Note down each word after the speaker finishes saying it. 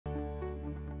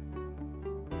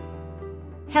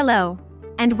Hello,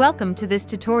 and welcome to this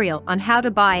tutorial on how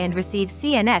to buy and receive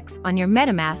CNX on your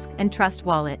Metamask and Trust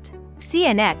Wallet.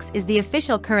 CNX is the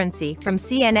official currency from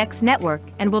CNX-Network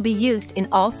and will be used in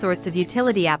all sorts of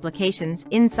utility applications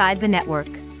inside the network.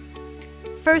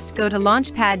 First, go to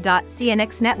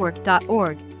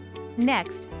launchpad.cnxnetwork.org.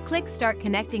 Next, click Start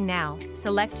Connecting Now,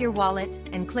 select your wallet,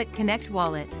 and click Connect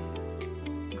Wallet.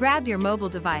 Grab your mobile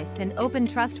device and open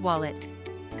Trust Wallet.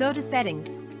 Go to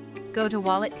Settings. Go to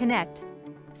WalletConnect.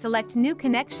 Select New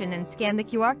Connection and scan the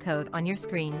QR code on your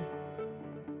screen.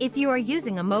 If you are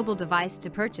using a mobile device to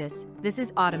purchase, this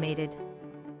is automated.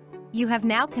 You have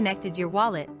now connected your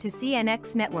wallet to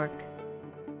CNX-Network.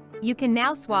 You can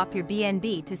now swap your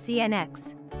BNB to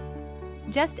CNX.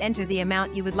 Just enter the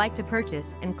amount you would like to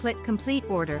purchase and click Complete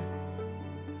Order.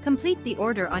 Complete the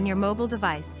order on your mobile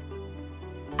device.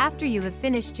 After you have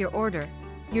finished your order,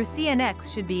 your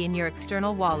CNX should be in your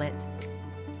external wallet.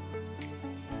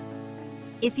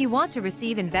 If you want to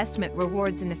receive investment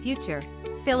rewards in the future,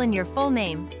 fill in your full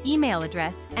name, email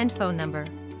address, and phone number.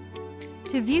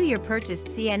 To view your purchased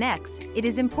CNX, it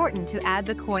is important to add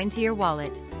the coin to your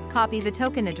wallet. Copy the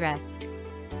token address.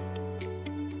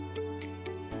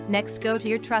 Next, go to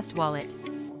your Trust Wallet.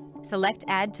 Select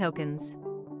Add Tokens.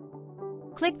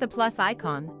 Click the plus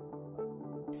icon.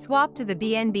 Swap to the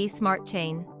BNB Smart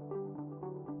Chain.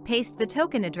 Paste the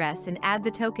token address and add the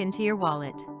token to your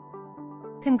wallet.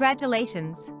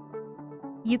 Congratulations!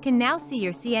 You can now see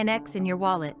your CNX in your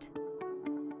wallet.